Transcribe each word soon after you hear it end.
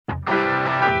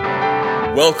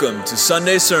Welcome to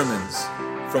Sunday Sermons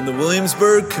from the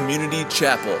Williamsburg Community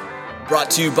Chapel, brought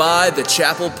to you by the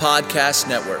Chapel Podcast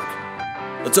Network.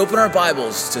 Let's open our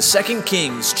Bibles to 2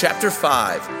 Kings chapter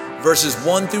 5, verses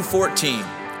 1 through 14,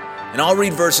 and I'll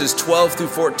read verses 12 through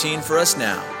 14 for us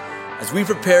now, as we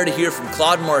prepare to hear from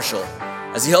Claude Marshall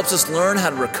as he helps us learn how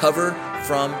to recover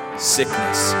from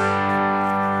sickness.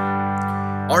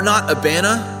 Are not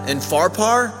Abana and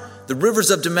Pharpar, the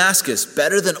rivers of Damascus,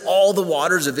 better than all the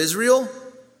waters of Israel?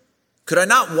 Could I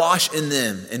not wash in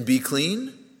them and be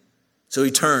clean? So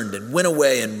he turned and went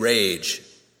away in rage.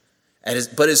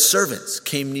 But his servants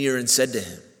came near and said to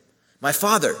him, "My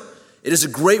father, it is a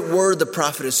great word the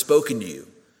prophet has spoken to you.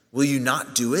 Will you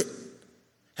not do it?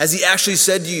 Has he actually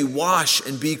said to you, 'Wash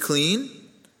and be clean'?"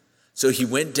 So he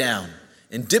went down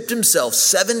and dipped himself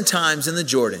 7 times in the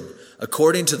Jordan,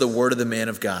 according to the word of the man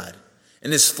of God.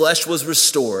 And his flesh was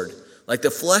restored, like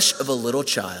the flesh of a little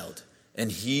child,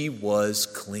 and he was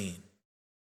clean.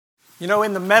 You know,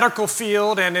 in the medical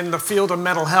field and in the field of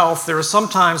mental health, there is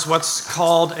sometimes what's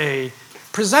called a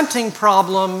presenting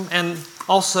problem and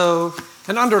also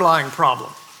an underlying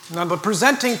problem. Now, the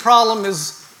presenting problem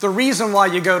is the reason why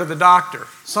you go to the doctor.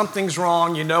 Something's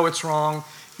wrong, you know it's wrong,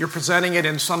 you're presenting it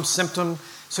in some symptom,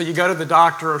 so you go to the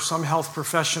doctor or some health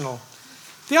professional.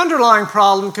 The underlying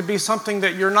problem could be something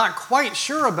that you're not quite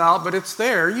sure about, but it's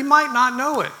there. You might not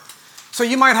know it. So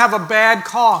you might have a bad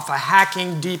cough, a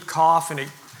hacking, deep cough, and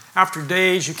after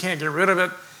days you can't get rid of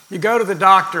it. You go to the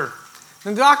doctor.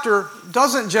 And the doctor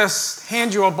doesn't just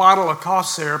hand you a bottle of cough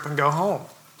syrup and go home.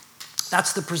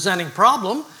 That's the presenting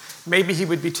problem. Maybe he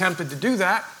would be tempted to do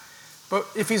that. But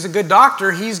if he's a good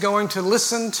doctor, he's going to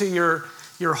listen to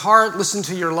your heart, listen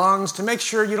to your lungs to make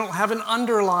sure you don't have an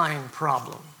underlying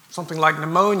problem, something like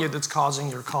pneumonia that's causing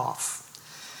your cough.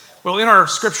 Well, in our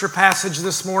scripture passage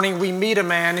this morning, we meet a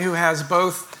man who has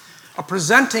both a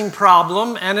presenting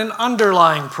problem and an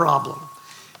underlying problem.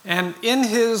 And in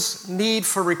his need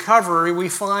for recovery, we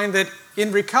find that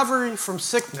in recovery from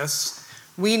sickness,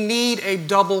 we need a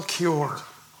double cure.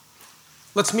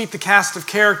 Let's meet the cast of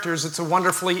characters. It's a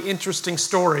wonderfully interesting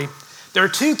story. There are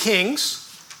 2 kings,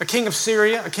 a king of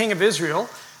Syria, a king of Israel.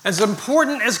 As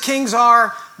important as kings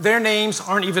are, their names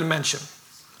aren't even mentioned.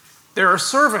 There are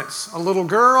servants, a little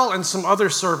girl and some other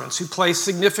servants who play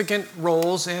significant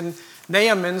roles in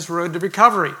Naaman's road to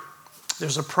recovery.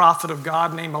 There's a prophet of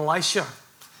God named Elisha.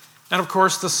 And of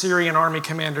course, the Syrian army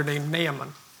commander named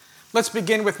Naaman. Let's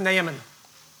begin with Naaman.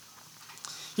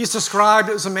 He's described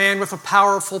as a man with a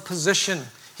powerful position.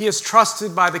 He is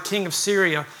trusted by the king of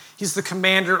Syria. He's the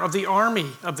commander of the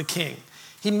army of the king.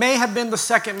 He may have been the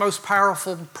second most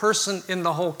powerful person in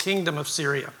the whole kingdom of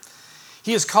Syria.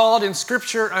 He is called in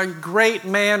Scripture a great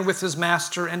man with his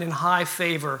master and in high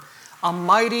favor, a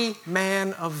mighty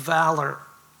man of valor.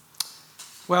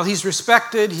 Well, he's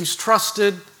respected, he's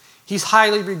trusted, he's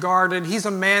highly regarded, he's a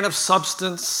man of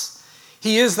substance.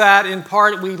 He is that in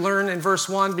part, we learn in verse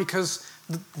 1, because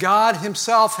God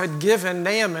himself had given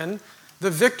Naaman the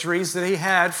victories that he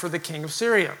had for the king of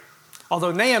Syria.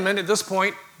 Although Naaman, at this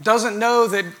point, doesn't know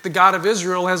that the God of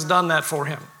Israel has done that for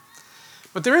him.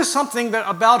 But there is something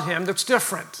about him that's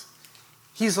different.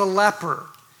 He's a leper.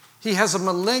 He has a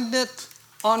malignant,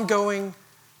 ongoing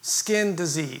skin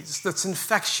disease that's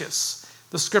infectious.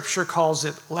 The scripture calls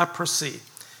it leprosy.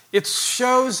 It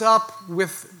shows up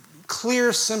with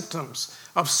clear symptoms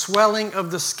of swelling of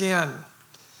the skin,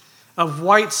 of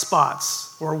white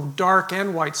spots, or dark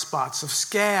and white spots, of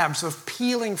scabs, of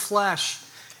peeling flesh.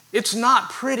 It's not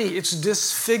pretty, it's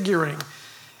disfiguring.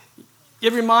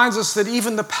 It reminds us that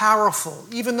even the powerful,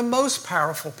 even the most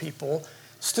powerful people,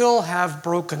 still have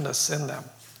brokenness in them.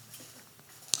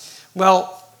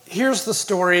 Well, here's the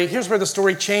story. Here's where the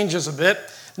story changes a bit.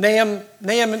 Naaman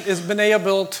has been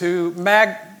able to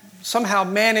somehow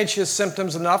manage his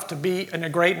symptoms enough to be in a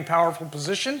great and powerful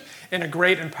position, in a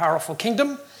great and powerful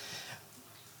kingdom.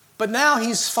 But now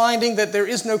he's finding that there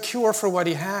is no cure for what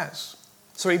he has.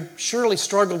 So he surely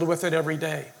struggled with it every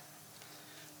day.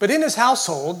 But in his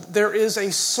household, there is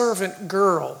a servant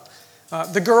girl.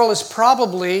 The girl is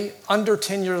probably under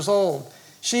 10 years old.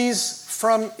 She's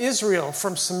from Israel,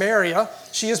 from Samaria.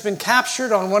 She has been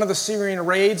captured on one of the Syrian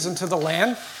raids into the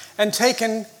land and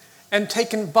taken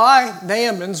by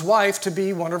Naaman's wife to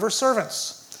be one of her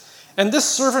servants. And this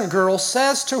servant girl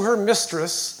says to her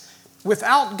mistress,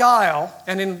 without guile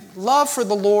and in love for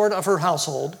the Lord of her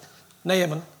household,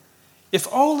 Naaman, "If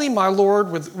only my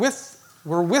Lord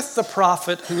were with the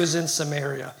prophet who is in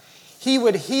Samaria, he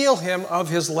would heal him of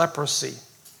his leprosy."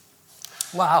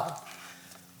 Wow.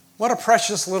 What a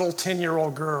precious little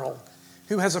 10-year-old girl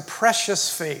who has a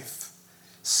precious faith,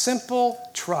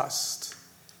 simple trust,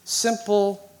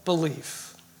 simple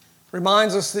belief.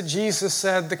 Reminds us that Jesus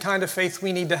said the kind of faith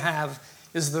we need to have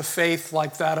is the faith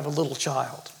like that of a little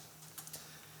child.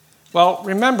 Well,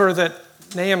 remember that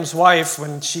Nahum's wife,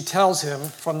 when she tells him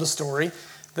from the story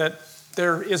that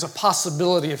there is a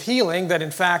possibility of healing, that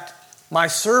in fact my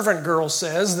servant girl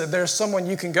says that there's someone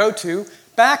you can go to,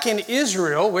 back in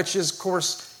Israel, which is, of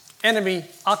course,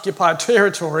 enemy-occupied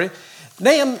territory,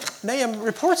 Nahum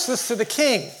reports this to the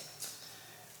king,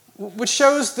 which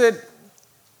shows that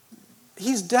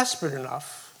he's desperate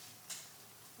enough.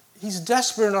 He's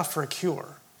desperate enough for a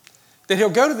cure, that he'll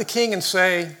go to the king and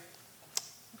say,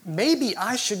 maybe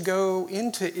I should go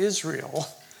into Israel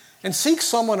and seek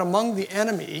someone among the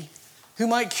enemy who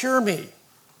might cure me.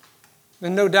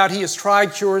 And no doubt he has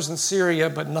tried cures in Syria,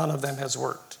 but none of them has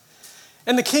worked.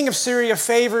 And the king of Syria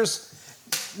favors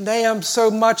Nahum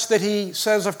so much that he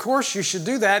says, of course you should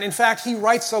do that. In fact, he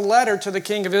writes a letter to the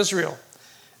king of Israel.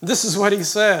 This is what he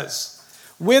says.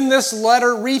 When this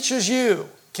letter reaches you,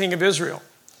 king of Israel,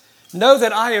 know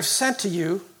that I have sent to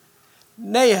you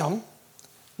Nahum,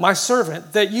 my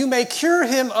servant, that you may cure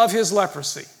him of his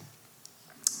leprosy.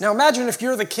 Now imagine if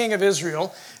you're the king of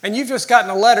Israel and you've just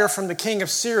gotten a letter from the king of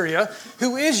Syria,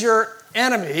 who is your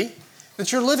enemy,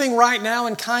 that you're living right now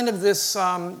in kind of this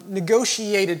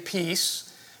negotiated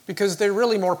peace because they're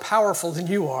really more powerful than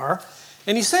you are.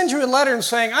 And he sends you a letter and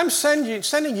saying, I'm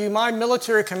sending you my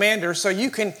military commander so you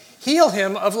can heal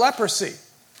him of leprosy.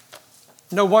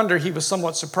 No wonder he was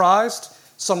somewhat surprised,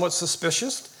 somewhat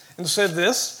suspicious, and said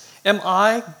this, am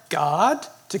I God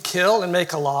to kill and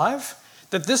make alive?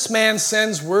 That this man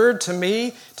sends word to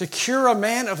me to cure a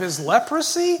man of his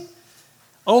leprosy?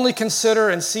 Only consider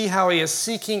and see how he is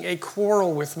seeking a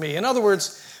quarrel with me. In other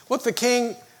words, what the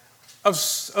king of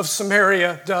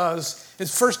Samaria does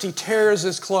is first he tears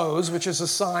his clothes, which is a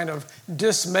sign of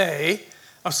dismay,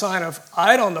 a sign of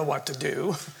I don't know what to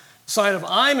do, a sign of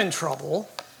I'm in trouble.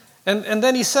 And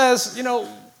then he says,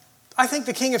 I think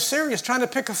the king of Syria is trying to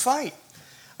pick a fight.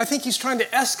 I think he's trying to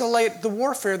escalate the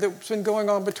warfare that's been going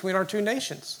on between our two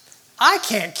nations. I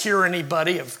can't cure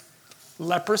anybody of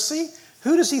leprosy.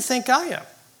 Who does he think I am?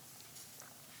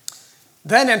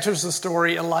 Then enters the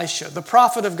story Elisha, the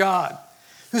prophet of God,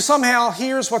 who somehow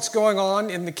hears what's going on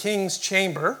in the king's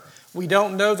chamber. We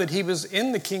don't know that he was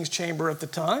in the king's chamber at the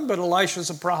time, but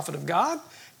Elisha's a prophet of God.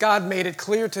 God made it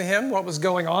clear to him what was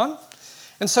going on.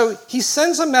 And so he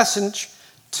sends a message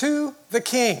to the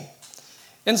king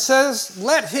and says,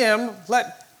 let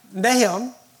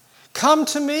Nahum come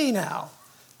to me now,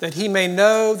 that he may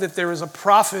know that there is a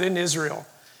prophet in Israel.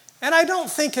 And I don't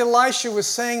think Elisha was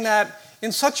saying that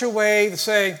in such a way to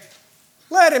say,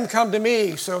 let him come to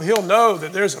me so he'll know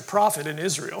that there's a prophet in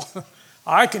Israel.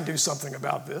 I can do something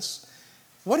about this.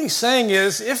 What he's saying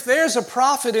is, if there's a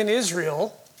prophet in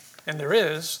Israel, and there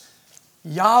is,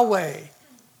 Yahweh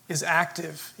is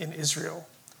active in Israel.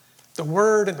 The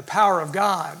word and the power of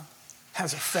God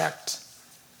has effect.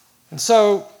 And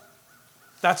so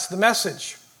that's the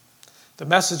message. The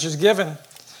message is given.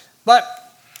 But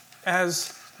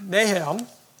as Nahum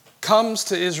comes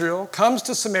to Israel, comes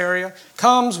to Samaria,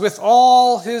 comes with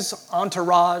all his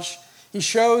entourage, he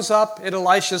shows up at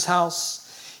Elisha's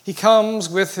house. He comes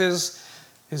with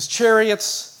his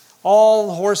chariots, all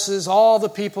the horses, all the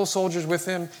people, soldiers with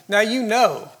him. Now you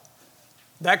know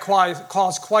that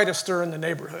caused quite a stir in the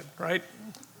neighborhood, right?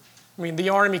 I mean, the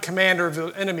army commander of the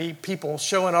enemy people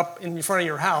showing up in front of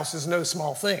your house is no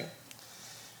small thing.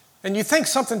 And you think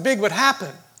something big would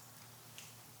happen.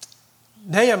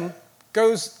 Nahum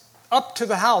goes up to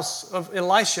the house of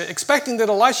Elisha, expecting that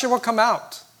Elisha will come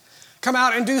out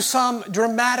and do some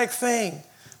dramatic thing,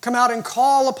 come out and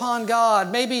call upon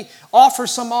God, maybe offer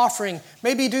some offering,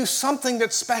 maybe do something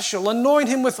that's special, anoint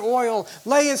him with oil,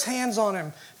 lay his hands on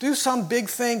him, do some big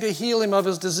thing to heal him of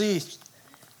his disease.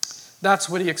 That's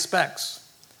what he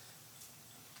expects.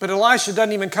 But Elisha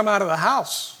doesn't even come out of the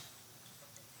house.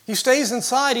 He stays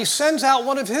inside. He sends out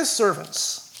one of his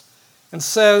servants and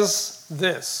says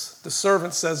this. The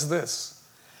servant says this,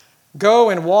 go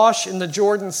and wash in the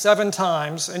Jordan 7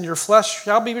 times, and your flesh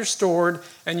shall be restored,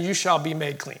 and you shall be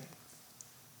made clean.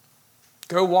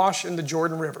 Go wash in the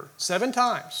Jordan River 7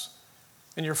 times,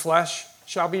 and your flesh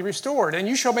shall be restored, and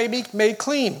you shall be made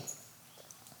clean.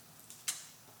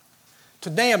 To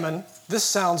Naaman, this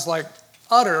sounds like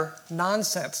utter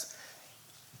nonsense.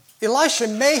 Elisha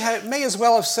may as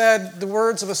well have said the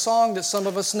words of a song that some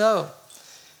of us know.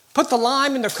 Put the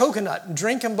lime in the coconut and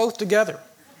drink them both together.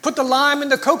 Put the lime in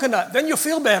the coconut, then you'll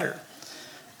feel better.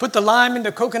 Put the lime in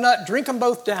the coconut, drink them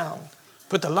both down.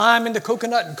 Put the lime in the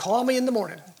coconut and call me in the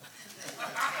morning.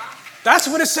 That's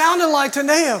what it sounded like to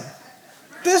Nahum.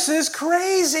 This is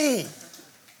crazy.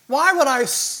 Why would I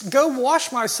go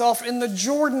wash myself in the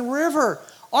Jordan River?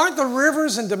 Aren't the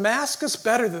rivers in Damascus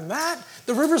better than that?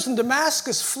 The rivers in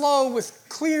Damascus flow with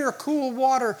clear, cool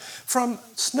water from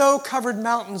snow-covered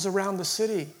mountains around the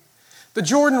city. The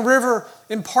Jordan River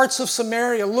in parts of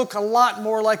Samaria look a lot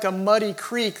more like a muddy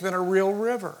creek than a real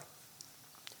river.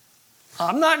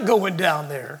 I'm not going down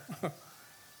there.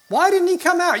 Why didn't he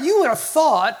come out? You would have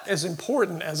thought, as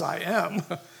important as I am,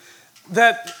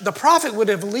 that the prophet would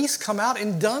have at least come out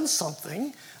and done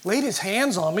something, laid his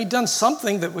hands on me, done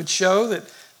something that would show that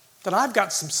I've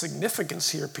got some significance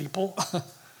here, people.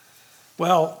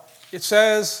 Well, it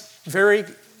says very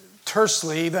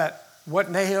tersely that what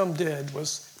Nahum did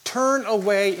was turn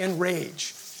away in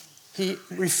rage. He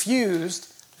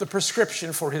refused the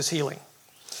prescription for his healing.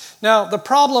 Now, the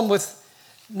problem with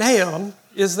Nahum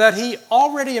is that he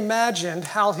already imagined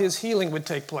how his healing would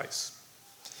take place.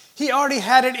 He already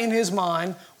had it in his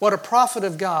mind what a prophet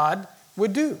of God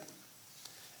would do.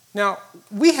 Now,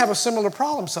 we have a similar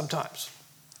problem sometimes.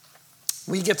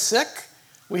 We get sick.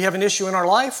 We have an issue in our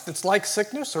life that's like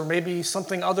sickness or maybe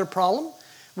something other problem.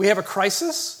 We have a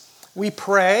crisis. We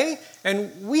pray,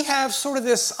 and we have sort of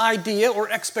this idea or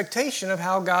expectation of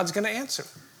how God's going to answer.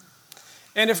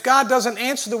 And if God doesn't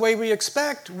answer the way we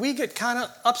expect, we get kind of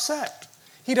upset.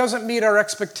 He doesn't meet our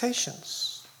expectations.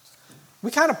 We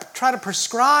kind of try to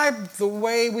prescribe the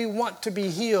way we want to be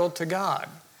healed to God.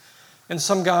 And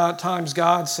sometimes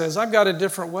God says, I've got a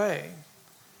different way.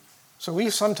 So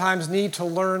we sometimes need to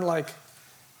learn like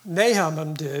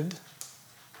Nahum did,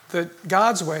 that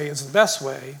God's way is the best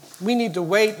way. We need to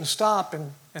wait and stop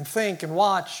and think and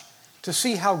watch to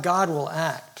see how God will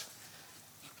act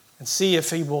and see if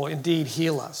he will indeed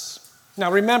heal us.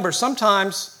 Now remember,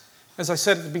 sometimes, as I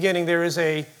said at the beginning, there is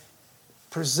a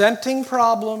presenting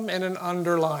problem and an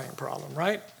underlying problem,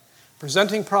 right?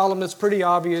 Presenting problem is pretty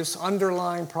obvious.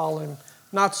 Underlying problem,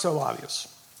 not so obvious.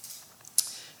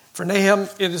 For Nahum,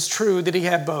 it is true that he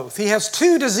had both. He has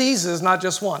two diseases, not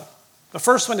just one. The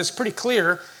first one is pretty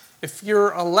clear. If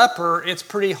you're a leper, it's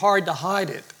pretty hard to hide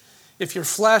it. If your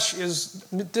flesh is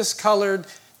discolored,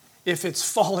 if it's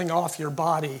falling off your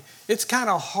body, it's kind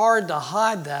of hard to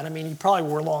hide that. I mean, he probably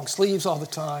wore long sleeves all the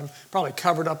time, probably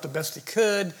covered up the best he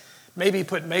could, maybe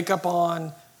put makeup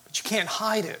on, but you can't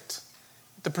hide it.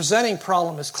 The presenting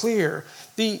problem is clear.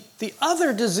 The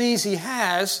other disease he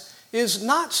has is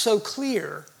not so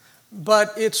clear,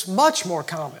 but it's much more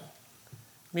common.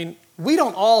 I mean, we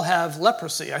don't all have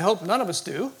leprosy. I hope none of us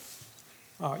do.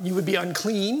 You would be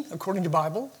unclean, according to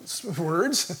Bible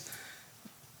words.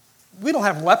 We don't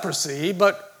have leprosy,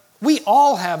 but we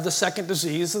all have the second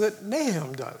disease that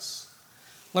Nahum does.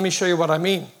 Let me show you what I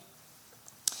mean.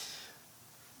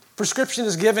 Prescription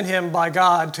is given him by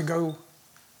God to go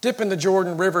dip in the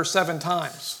Jordan River 7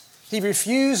 times. He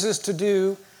refuses to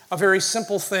do a very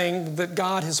simple thing that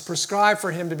God has prescribed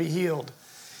for him to be healed.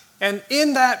 And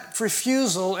in that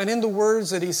refusal and in the words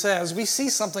that he says, we see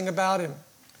something about him.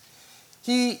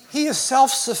 He is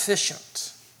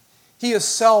self-sufficient. He is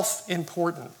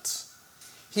self-important.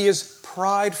 He is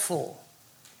prideful.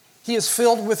 He is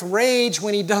filled with rage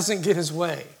when he doesn't get his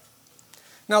way.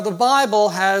 Now, the Bible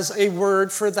has a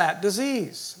word for that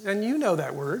disease, and you know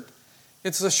that word.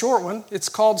 It's a short one. It's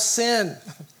called sin.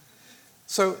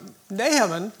 So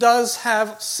Nahum does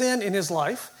have sin in his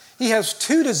life. He has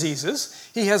 2 diseases.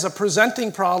 He has a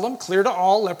presenting problem, clear to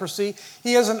all, leprosy.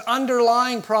 He has an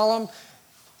underlying problem.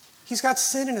 He's got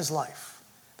sin in his life.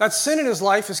 That sin in his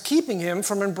life is keeping him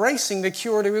from embracing the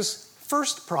cure to his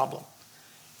first problem.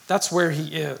 That's where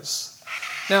he is.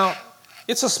 Now,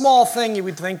 it's a small thing, you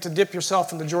would think, to dip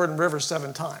yourself in the Jordan River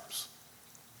 7 times.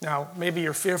 Now, maybe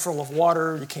you're fearful of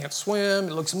water, you can't swim,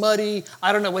 it looks muddy.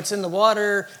 I don't know what's in the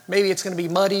water. Maybe it's going to be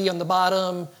muddy on the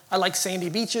bottom. I like sandy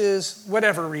beaches,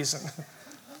 whatever reason.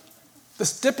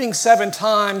 This dipping 7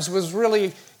 times was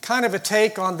really kind of a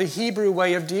take on the Hebrew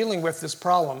way of dealing with this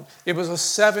problem. It was a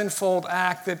 7-fold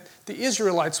act that the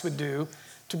Israelites would do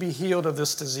to be healed of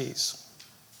this disease.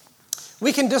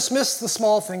 We can dismiss the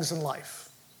small things in life.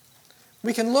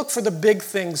 We can look for the big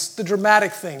things, the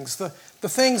dramatic things, the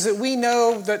things that we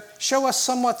know that show us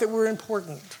somewhat that we're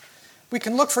important. We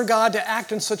can look for God to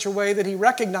act in such a way that he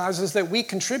recognizes that we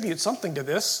contribute something to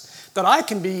this, that I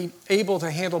can be able to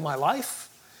handle my life,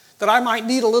 that I might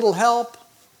need a little help,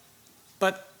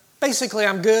 but basically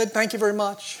I'm good, thank you very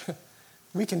much.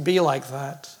 We can be like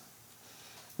that.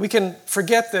 We can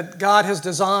forget that God has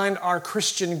designed our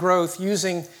Christian growth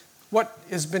using what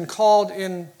has been called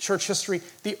in church history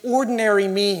the ordinary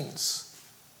means.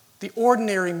 The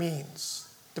ordinary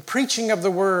means. The preaching of the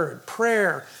word,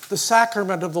 prayer, the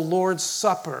sacrament of the Lord's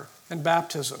Supper and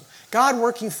baptism. God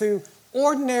working through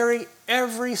ordinary,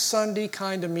 every Sunday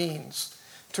kind of means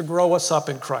to grow us up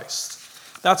in Christ.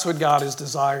 That's what God is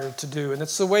desired to do, and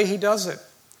it's the way he does it.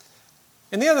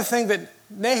 And the other thing that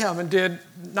Naaman did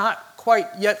not quite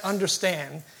yet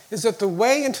understand is that the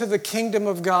way into the kingdom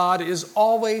of God is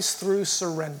always through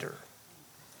surrender.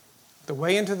 The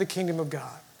way into the kingdom of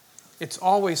God, it's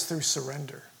always through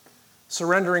surrender.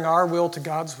 Surrendering our will to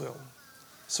God's will.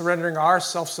 Surrendering our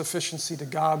self-sufficiency to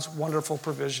God's wonderful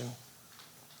provision.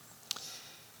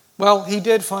 Well, he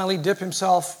did finally dip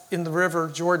himself in the river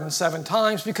Jordan 7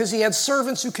 times because he had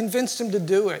servants who convinced him to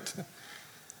do it.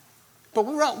 But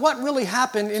what really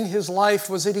happened in his life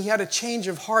was that he had a change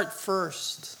of heart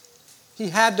first. He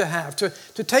had to have.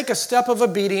 To take a step of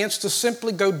obedience, to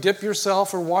simply go dip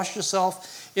yourself or wash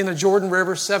yourself in the Jordan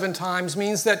River 7 times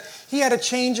means that he had a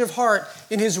change of heart.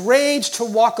 In his rage to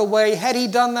walk away, had he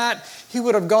done that, he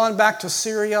would have gone back to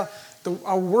Syria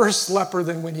a worse leper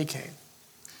than when he came.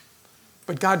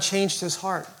 But God changed his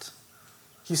heart.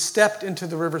 He stepped into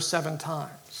the river 7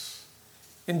 times.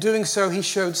 In doing so, he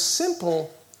showed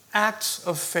simple acts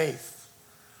of faith.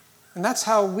 And that's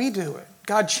how we do it.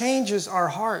 God changes our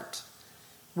heart.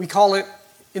 We call it,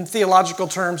 in theological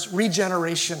terms,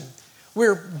 regeneration.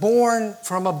 We're born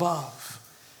from above.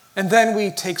 And then we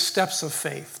take steps of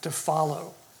faith to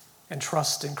follow and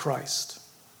trust in Christ.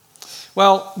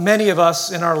 Well, many of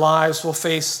us in our lives will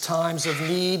face times of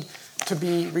need to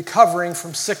be recovering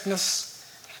from sickness.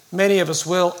 Many of us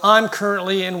will. I'm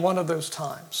currently in one of those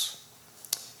times.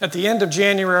 At the end of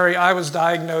January, I was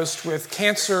diagnosed with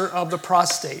cancer of the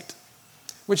prostate,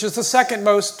 which is the second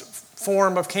most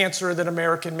form of cancer that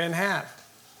American men have.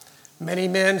 Many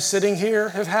men sitting here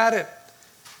have had it.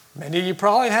 Many of you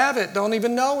probably have it, don't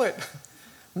even know it.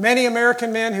 Many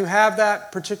American men who have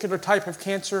that particular type of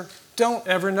cancer don't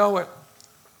ever know it.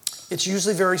 It's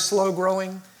usually very slow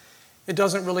growing. It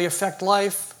doesn't really affect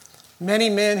life. Many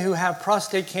men who have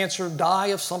prostate cancer die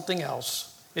of something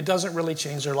else. It doesn't really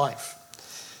change their life.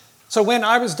 So when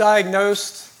I was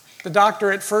diagnosed, the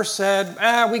doctor at first said,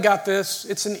 we got this.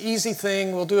 It's an easy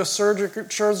thing. We'll do a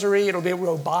surgery. It'll be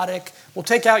robotic. We'll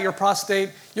take out your prostate.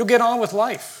 You'll get on with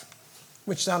life,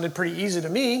 which sounded pretty easy to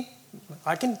me.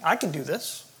 I can do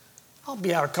this. I'll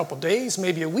be out a couple days,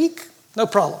 maybe a week. No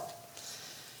problem.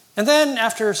 And then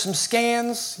after some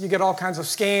scans, you get all kinds of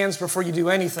scans before you do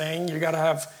anything. You got to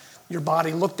have your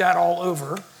body looked at all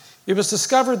over. It was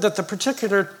discovered that the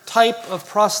particular type of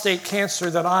prostate cancer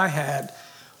that I had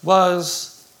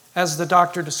was, as the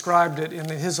doctor described it in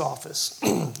his office,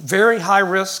 very high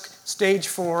risk, stage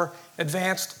 4,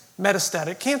 advanced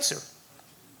metastatic cancer.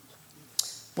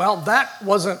 Well, that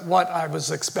wasn't what I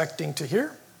was expecting to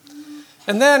hear.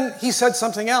 And then he said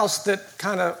something else that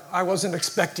I wasn't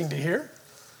expecting to hear.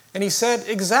 And he said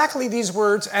exactly these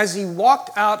words as he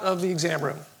walked out of the exam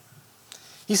room.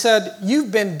 He said,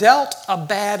 "You've been dealt a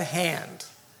bad hand.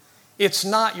 It's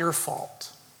not your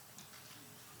fault."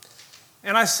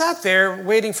 And I sat there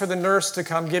waiting for the nurse to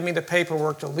come give me the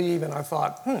paperwork to leave, and I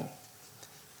thought,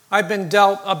 I've been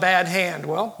dealt a bad hand.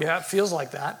 Well, yeah, it feels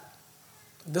like that.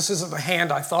 This isn't the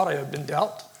hand I thought I had been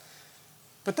dealt.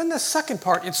 But then the second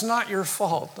part, it's not your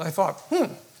fault. I thought, if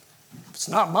it's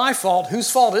not my fault, whose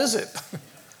fault is it?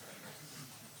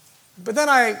 But then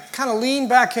I kind of leaned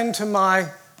back into my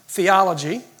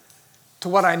theology, to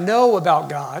what I know about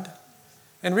God,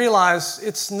 and realized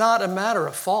it's not a matter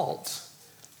of fault.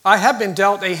 I have been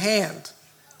dealt a hand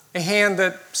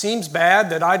that seems bad,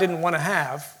 that I didn't want to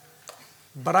have,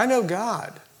 but I know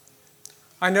God.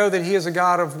 I know that He is a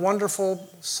God of wonderful,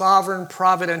 sovereign,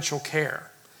 providential care,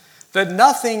 that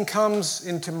nothing comes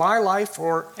into my life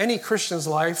or any Christian's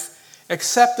life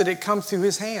except that it comes through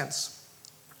His hands.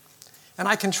 And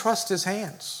I can trust His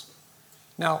hands.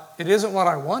 Now, it isn't what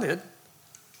I wanted,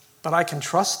 but I can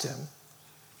trust Him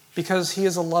because He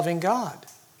is a loving God.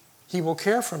 He will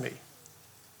care for me.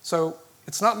 So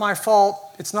it's not my fault.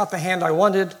 It's not the hand I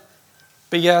wanted.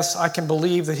 But yes, I can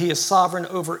believe that He is sovereign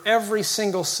over every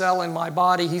single cell in my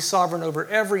body. He's sovereign over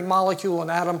every molecule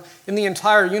and atom in the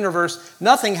entire universe.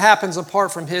 Nothing happens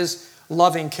apart from His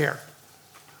loving care.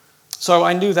 So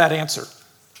I knew that answer,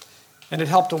 and it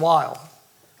helped a while.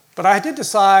 But I did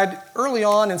decide early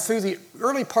on and through the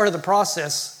early part of the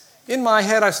process, in my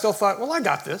head I still thought, well, I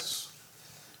got this.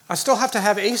 I still have to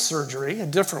have a surgery, a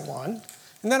different one.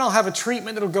 And then I'll have a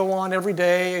treatment that will go on every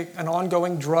day, an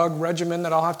ongoing drug regimen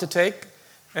that I'll have to take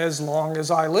as long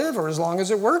as I live or as long as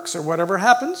it works or whatever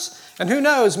happens. And who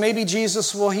knows, maybe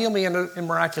Jesus will heal me in a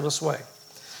miraculous way.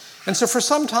 And so for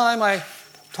some time I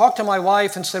talked to my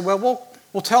wife and said, well,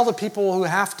 we'll tell the people who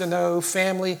have to know,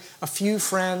 family, a few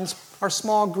friends, our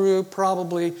small group,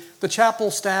 probably the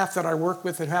chapel staff that I work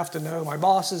with that have to know, my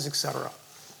bosses, etc.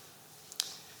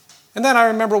 And then I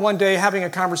remember one day having a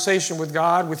conversation with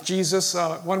God, with Jesus,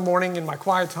 one morning in my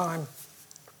quiet time,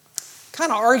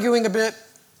 kind of arguing a bit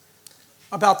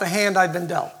about the hand I'd been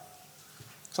dealt.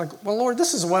 It's like, well, Lord,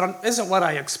 this isn't what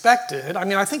I expected. I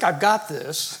mean, I think I've got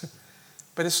this,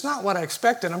 but it's not what I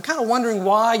expected. I'm kind of wondering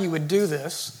why you would do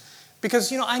this,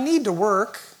 because, I need to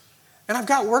work, and I've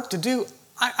got work to do.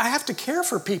 I have to care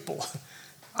for people.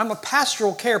 I'm a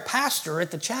pastoral care pastor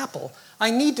at the chapel.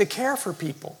 I need to care for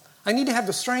people. I need to have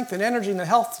the strength and energy and the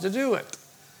health to do it.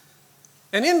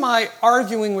 And in my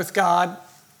arguing with God,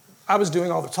 I was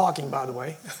doing all the talking, by the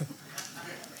way.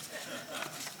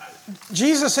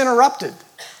 Jesus interrupted.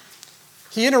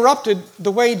 He interrupted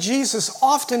the way Jesus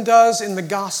often does in the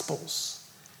Gospels.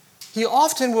 He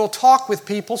often will talk with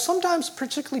people, sometimes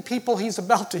particularly people he's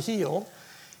about to heal,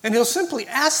 and he'll simply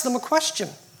ask them a question.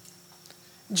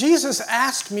 Jesus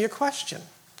asked me a question.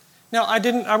 Now,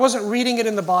 I wasn't reading it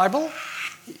in the Bible.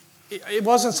 It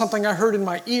wasn't something I heard in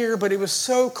my ear, but it was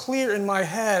so clear in my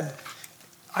head,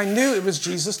 I knew it was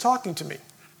Jesus talking to me.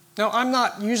 Now, I'm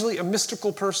not usually a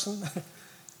mystical person.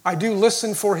 I do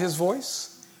listen for his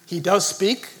voice. He does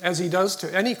speak, as he does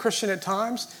to any Christian at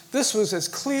times. This was as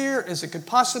clear as it could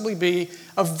possibly be,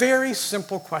 a very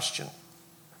simple question.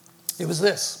 It was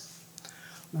this: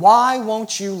 why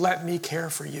won't you let me care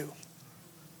for you?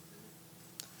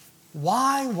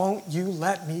 Why won't you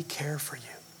let me care for you?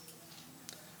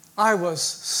 I was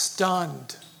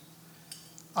stunned.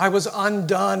 I was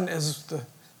undone, as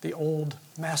the old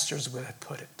masters would have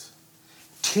put it.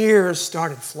 Tears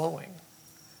started flowing.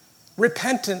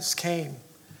 Repentance came.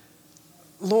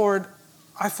 Lord,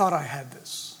 I thought I had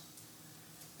this.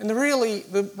 And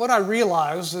what I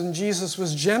realized, and Jesus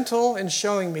was gentle in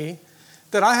showing me,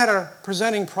 that I had a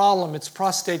presenting problem. It's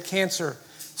prostate cancer,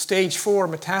 stage 4,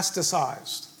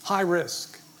 metastasized, high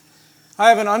risk. I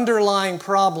have an underlying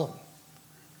problem.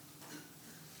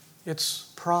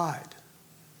 It's pride,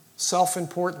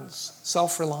 self-importance,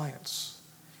 self-reliance.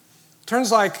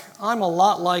 Turns like I'm a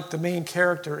lot like the main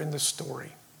character in this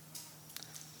story.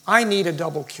 I need a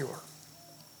double cure.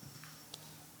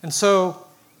 And so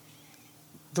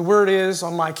the word is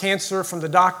on my cancer from the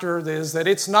doctor is that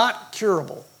it's not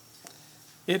curable.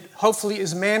 It hopefully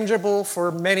is manageable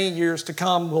for many years to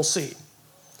come. We'll see.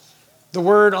 The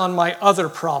word on my other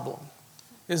problem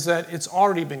is that it's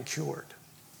already been cured.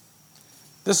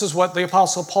 This is what the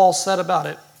Apostle Paul said about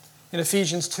it in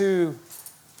Ephesians 2,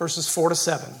 verses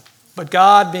 4-7. But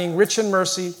God, being rich in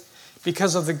mercy,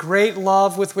 because of the great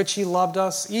love with which he loved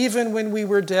us, even when we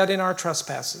were dead in our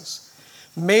trespasses,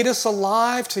 made us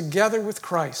alive together with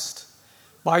Christ.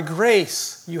 By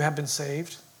grace you have been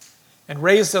saved, and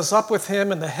raised us up with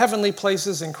him in the heavenly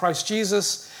places in Christ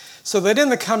Jesus, so that in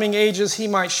the coming ages he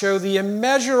might show the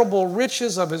immeasurable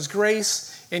riches of his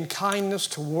grace and kindness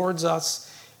towards us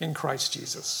in Christ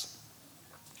Jesus.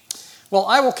 Well,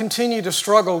 I will continue to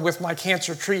struggle with my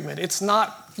cancer treatment. It's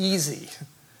not easy.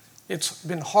 It's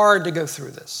been hard to go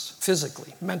through this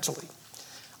physically, mentally.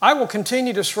 I will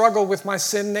continue to struggle with my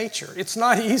sin nature. It's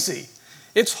not easy.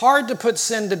 It's hard to put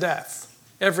sin to death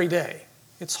every day.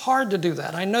 It's hard to do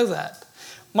that. I know that.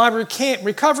 My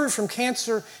recovery from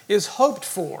cancer is hoped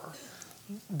for,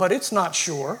 but it's not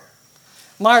sure.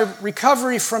 My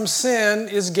recovery from sin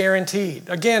is guaranteed.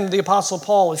 Again, the Apostle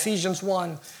Paul, Ephesians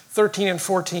 1, 13 and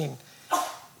 14.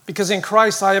 Because in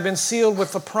Christ I have been sealed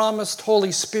with the promised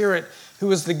Holy Spirit,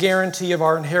 who is the guarantee of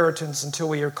our inheritance until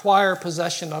we acquire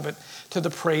possession of it to the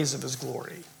praise of his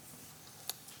glory.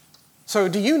 So,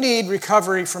 do you need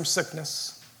recovery from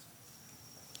sickness?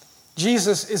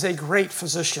 Jesus is a great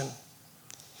physician.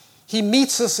 He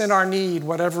meets us in our need,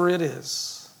 whatever it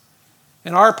is.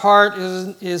 And our part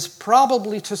is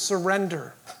probably to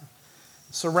surrender.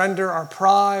 Surrender our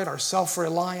pride, our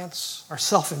self-reliance, our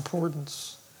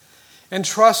self-importance, and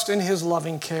trust in his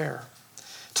loving care.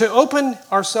 To open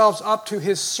ourselves up to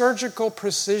his surgical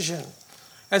precision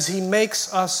as he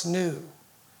makes us new,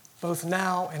 both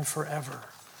now and forever.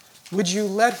 Would you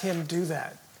let him do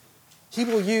that? He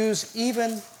will use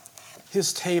even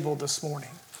his table this morning,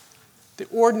 the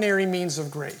ordinary means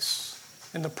of grace,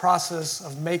 in the process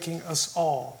of making us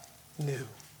all new.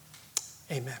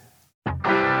 Amen.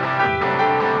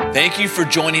 Thank you for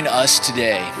joining us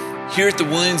today. Here at the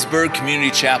Williamsburg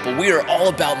Community Chapel, we are all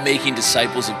about making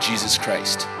disciples of Jesus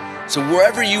Christ. So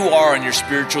wherever you are on your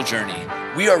spiritual journey,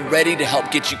 we are ready to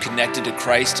help get you connected to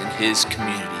Christ and his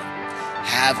community.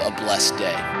 Have a blessed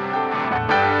day.